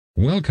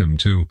Welcome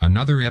to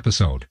another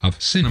episode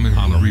of Cinnamon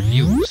Hollow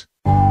Reviews.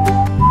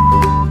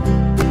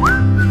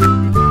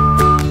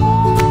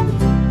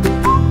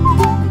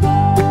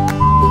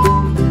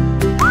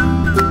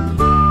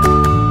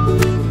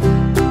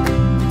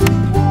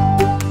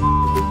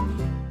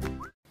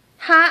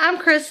 Hi, I'm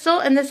Crystal,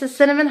 and this is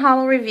Cinnamon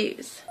Hollow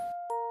Reviews.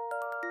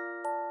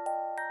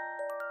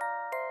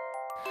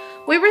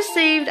 We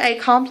received a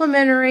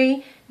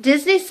complimentary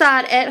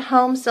DisneySide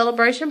at-home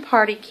celebration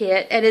party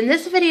kit, and in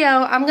this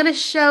video I'm going to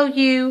show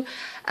you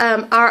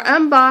our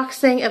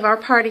unboxing of our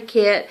party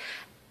kit.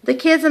 The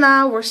kids and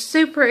I were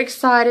super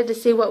excited to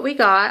see what we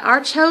got.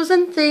 Our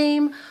chosen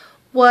theme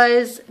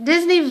was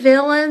Disney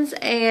villains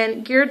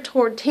and geared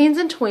toward teens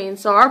and tweens.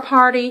 So our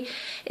party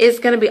is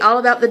going to be all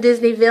about the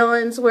Disney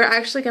villains. We're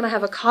actually going to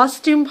have a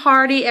costume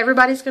party.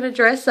 Everybody's going to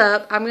dress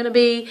up. I'm going to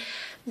be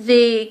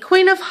the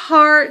Queen of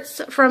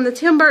Hearts from the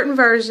Tim Burton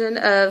version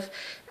of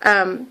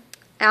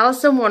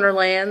Alice in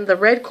Wonderland, the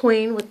Red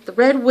Queen with the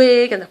red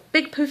wig and the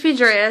big poofy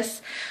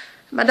dress.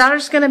 My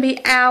daughter's going to be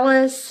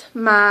Alice.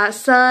 My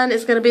son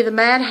is going to be the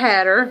Mad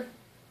Hatter.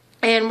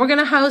 And we're going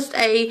to host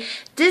a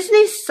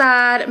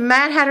DisneySide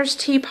Mad Hatter's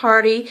Tea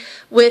Party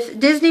with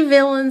Disney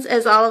villains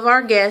as all of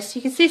our guests.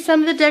 You can see some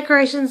of the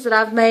decorations that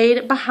I've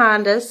made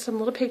behind us, some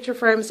little picture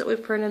frames that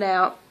we've printed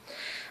out.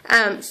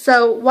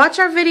 So watch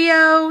our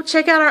video,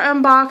 check out our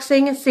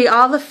unboxing, and see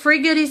all the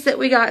free goodies that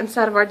we got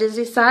inside of our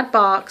DisneySide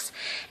box.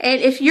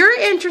 And if you're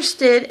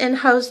interested in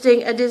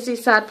hosting a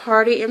DisneySide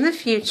party in the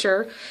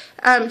future,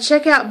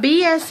 check out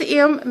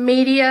BSM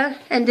Media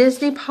and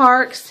Disney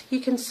Parks. You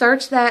can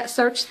search that,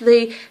 search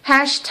the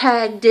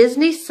hashtag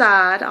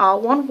DisneySide,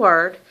 all one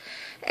word.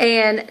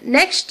 And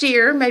next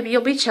year, maybe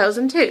you'll be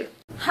chosen too.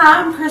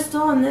 Hi, I'm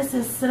Crystal, and this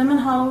is Cinnamon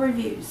Hollow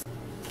Reviews.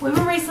 We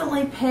were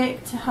recently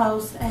picked to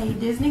host a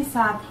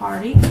DisneySide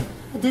party,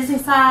 a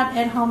DisneySide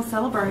at-home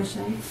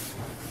celebration.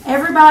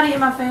 Everybody in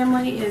my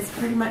family is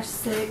pretty much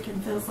sick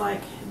and feels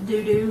like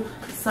doo-doo,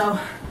 so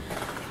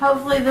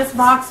hopefully this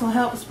box will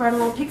help spread a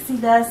little pixie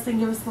dust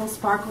and give us a little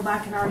sparkle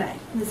back in our day.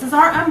 This is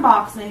our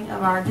unboxing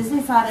of our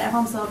DisneySide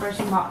at-home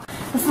celebration box.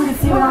 Let's look and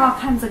see what all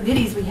kinds of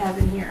goodies we have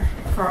in here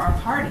for our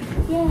party.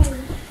 Yay!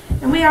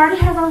 And we already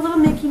have our little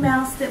Mickey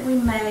Mouse that we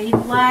made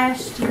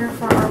last year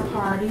for our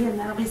party, and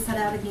that'll be set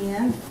out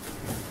again.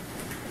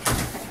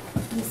 Okay.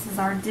 This is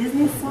our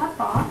DisneySide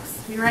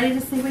box. You ready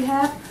to see what we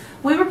have?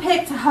 We were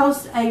picked to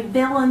host a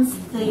villains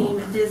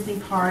themed Disney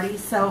party,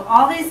 so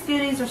all these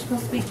goodies are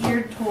supposed to be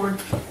geared toward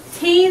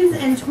teens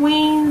and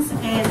tweens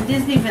and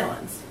Disney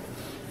villains.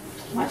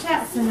 Watch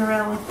out,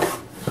 Cinderella.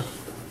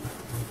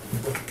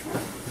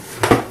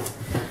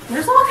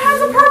 There's all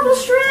kinds of purple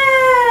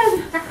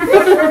shred!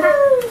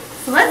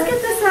 So let's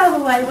get this out of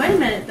the way. Wait a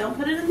minute, don't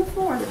put it in the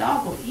floor. The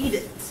dog will eat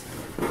it.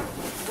 So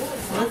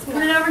let's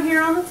put it over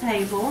here on the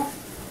table.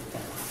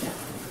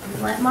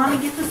 And let Mommy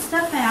get the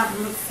stuff out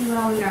and let's see what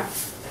all we got.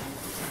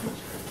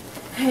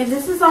 Okay,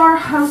 this is our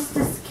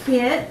hostess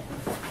kit.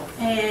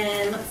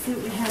 And let's see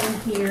what we have in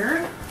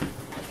here.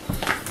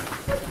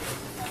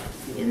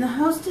 In the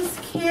hostess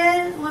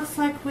kit, it looks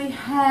like we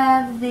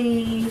have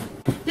the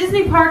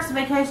Disney Parks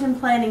Vacation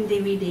Planning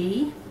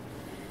DVD.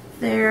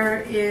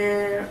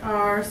 There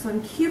are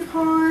some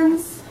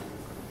coupons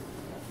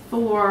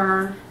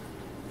for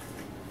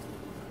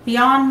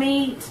Beyond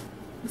Meat.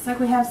 Looks like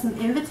we have some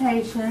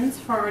invitations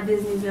for our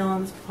Disney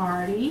Villains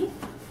party.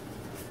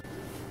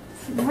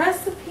 Some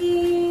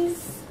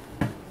recipes.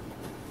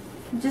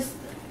 Just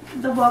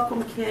the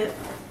welcome kit.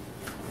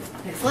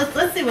 Okay, so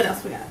let's see what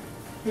else we got.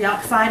 Are y'all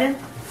excited?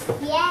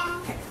 Yeah.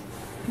 Okay.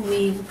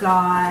 We've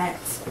got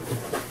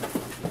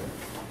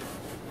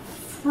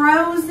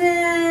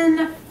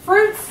frozen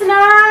fruit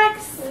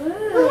snacks.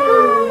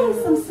 Yay!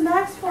 Some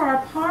snacks for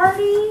our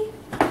party.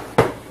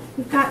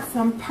 We've got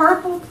some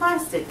purple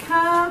plastic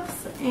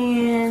cups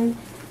and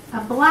a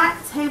black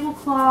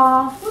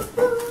tablecloth.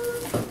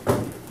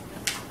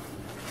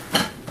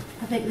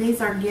 I think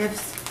these are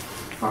gifts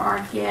for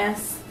our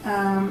guests.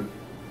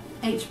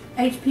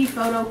 HP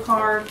photo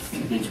cards.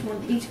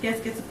 Each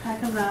guest gets a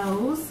pack of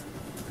those.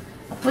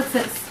 What's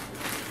this?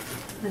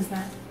 What is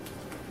that?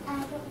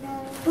 I don't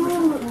know.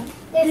 Ooh,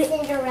 they're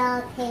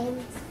Cinderella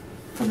pins.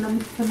 From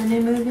the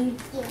new movie?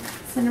 Yeah.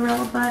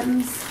 Cinderella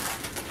buttons.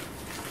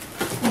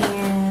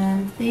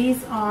 And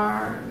these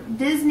are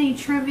Disney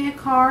trivia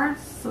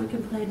cards, so we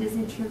can play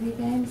Disney trivia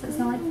games. That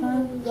sound like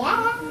fun?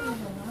 Yeah.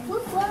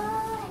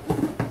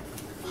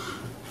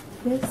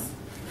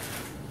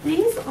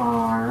 These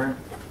are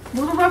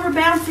little rubber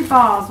bouncy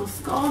balls with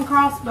skull and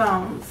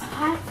crossbones.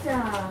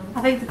 Awesome.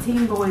 I think the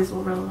teen boys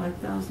will really like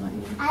those, don't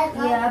you?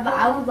 Yeah, but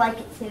I would like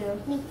it too.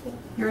 Me too.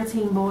 You're a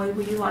teen boy.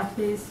 Will you like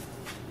these?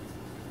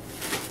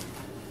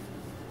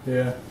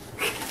 Yeah.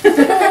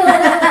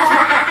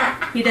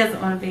 He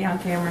doesn't want to be on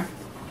camera.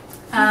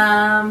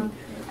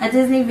 A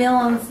Disney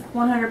Villains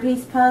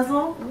 100-piece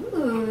puzzle.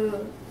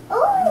 Ooh.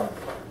 Ooh.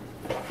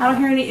 I don't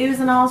hear any oohs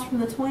and ahs from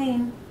the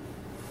tween.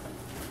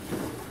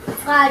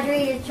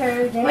 Audrey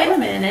detergent. Wait a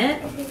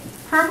minute.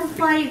 Purple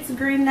plates,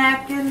 green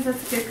napkins.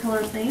 That's a good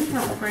color theme.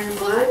 Purple, green, and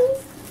black.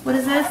 What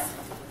is this?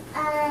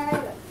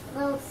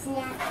 Little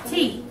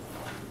Tea.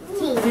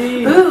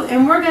 Tea. Ooh,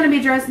 and we're going to be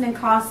dressing in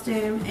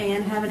costume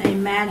and having a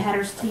Mad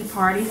Hatter's tea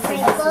party. So this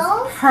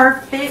Sprinkles. is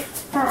perfect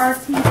for our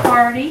tea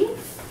party.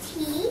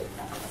 Tea.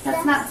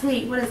 That's not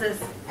tea. What is this?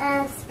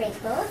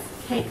 Sprinkles.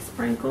 Cake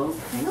sprinkles.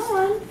 Hang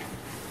on.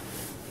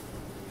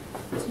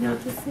 Do you know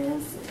what this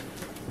is?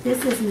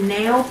 This is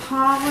nail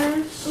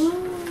polish.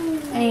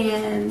 Ooh.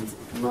 And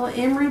little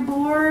emery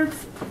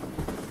boards.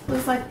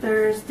 Looks like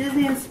there's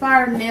Disney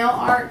inspired nail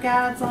art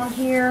guides on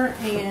here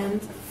and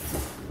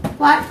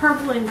black,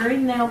 purple, and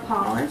green nail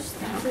polish.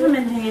 That'll come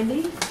in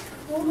handy.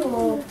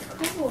 Cool.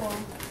 Cool.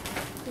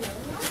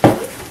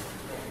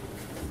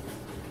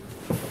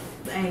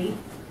 A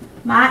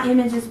My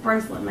Images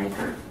bracelet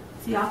maker.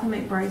 So y'all can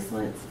make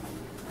bracelets.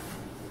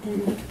 And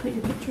you can put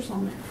your pictures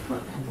on there.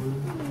 Look.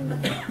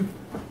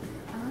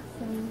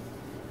 Awesome.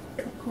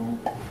 Cool.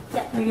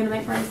 Yep. Are you going to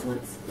make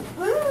bracelets?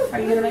 Are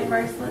you going to make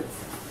bracelets?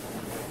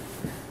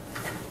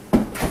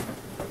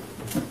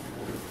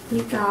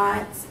 You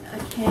got a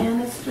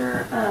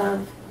canister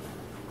of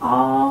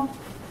all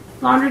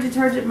laundry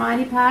detergent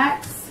mighty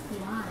packs.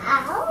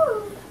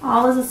 Wow.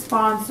 All is a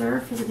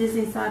sponsor for the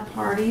DisneySide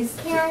parties.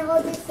 Can I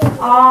hold this?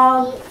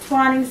 All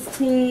Twinings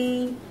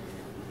tea,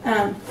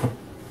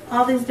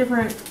 all these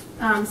different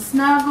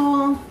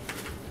Snuggle,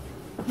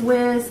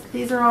 Whisk.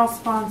 These are all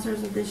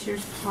sponsors of this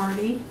year's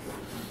party.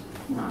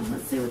 Hang on,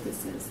 let's see what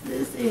this is.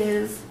 This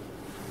is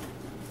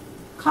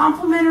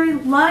complimentary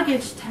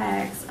luggage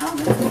tags. Oh,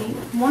 that's neat.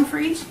 One for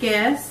each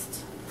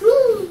guest.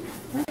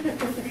 I'm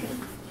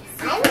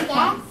a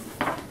guest.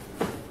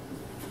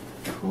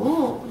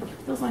 Cool. You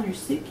put those on your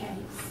suitcase.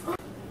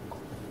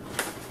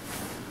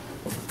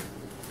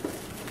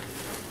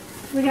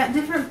 We got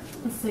different,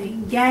 let's see,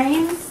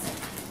 games.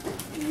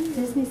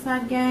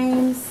 DisneySide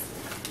games.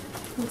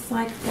 Looks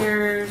like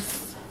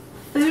there's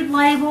food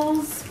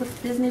labels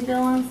with Disney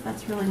villains.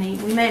 That's really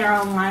neat. We made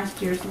our own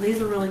last year, so these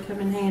will really come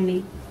in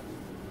handy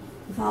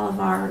with all of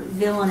our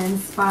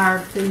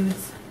villain-inspired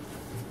foods.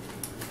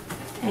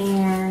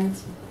 And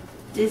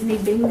Disney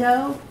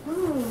bingo.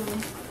 Ooh,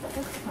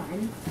 that's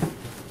fun.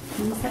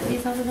 Can you set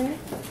these over there?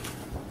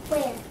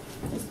 Where?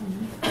 This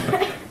one.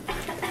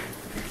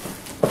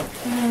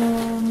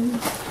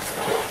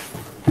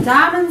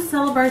 Diamond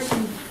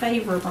Celebration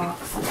favor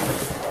boxes.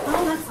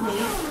 Oh, that's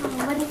neat.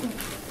 Oh, what is it?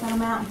 Cut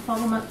them out and fold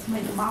them up to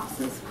make the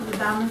boxes for the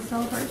Diamond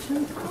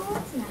Celebration. Oh,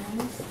 that's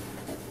nice.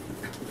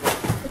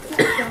 It's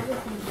like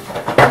everything.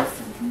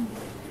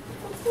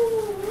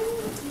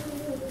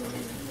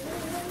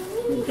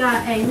 We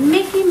got a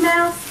Mickey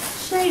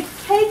Mouse shaped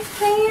cake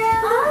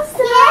pan. Awesome!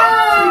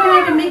 So you can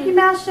make a Mickey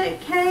Mouse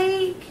shaped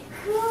cake.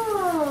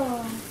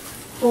 Cool.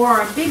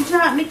 Or a big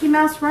giant Mickey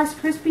Mouse Rice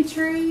Krispie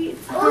treat.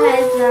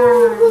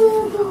 Awesome.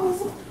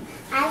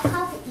 I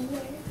pop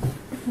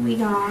ears. We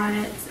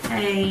got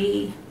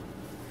a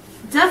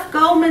Duff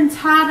Goldman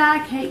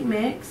tie-dye cake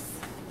mix.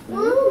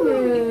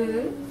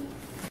 Ooh.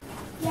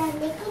 Yeah,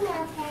 Mickey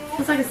Mouse head.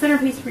 Looks like a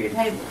centerpiece for your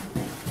table, I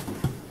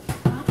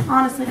think.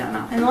 Honestly, don't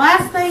know. And the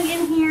last thing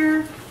in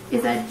here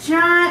is a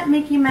giant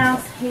Mickey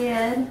Mouse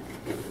head.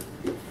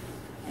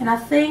 And I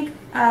think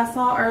I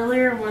saw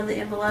earlier in one of the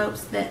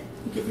envelopes that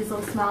you get these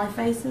little smiley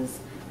faces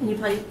and you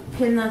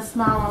pin the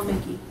smile on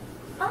Mickey.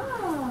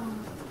 Oh.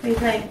 What do you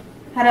think?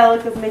 How do I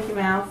look with Mickey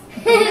Mouse?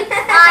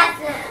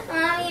 Awesome.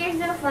 Oh, you're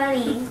so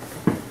funny.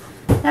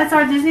 That's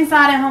our DisneySide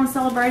at Home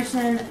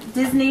Celebration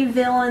Disney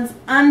Villains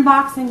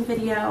unboxing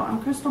video.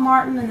 I'm Crystal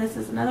Martin, and this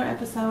is another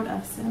episode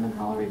of Cinnamon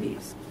Hollow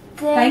Reviews.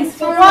 Thanks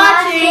for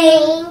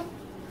watching.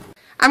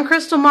 I'm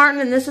Crystal Martin,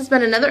 and this has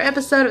been another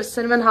episode of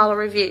Cinnamon Hollow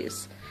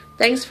Reviews.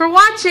 Thanks for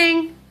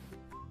watching.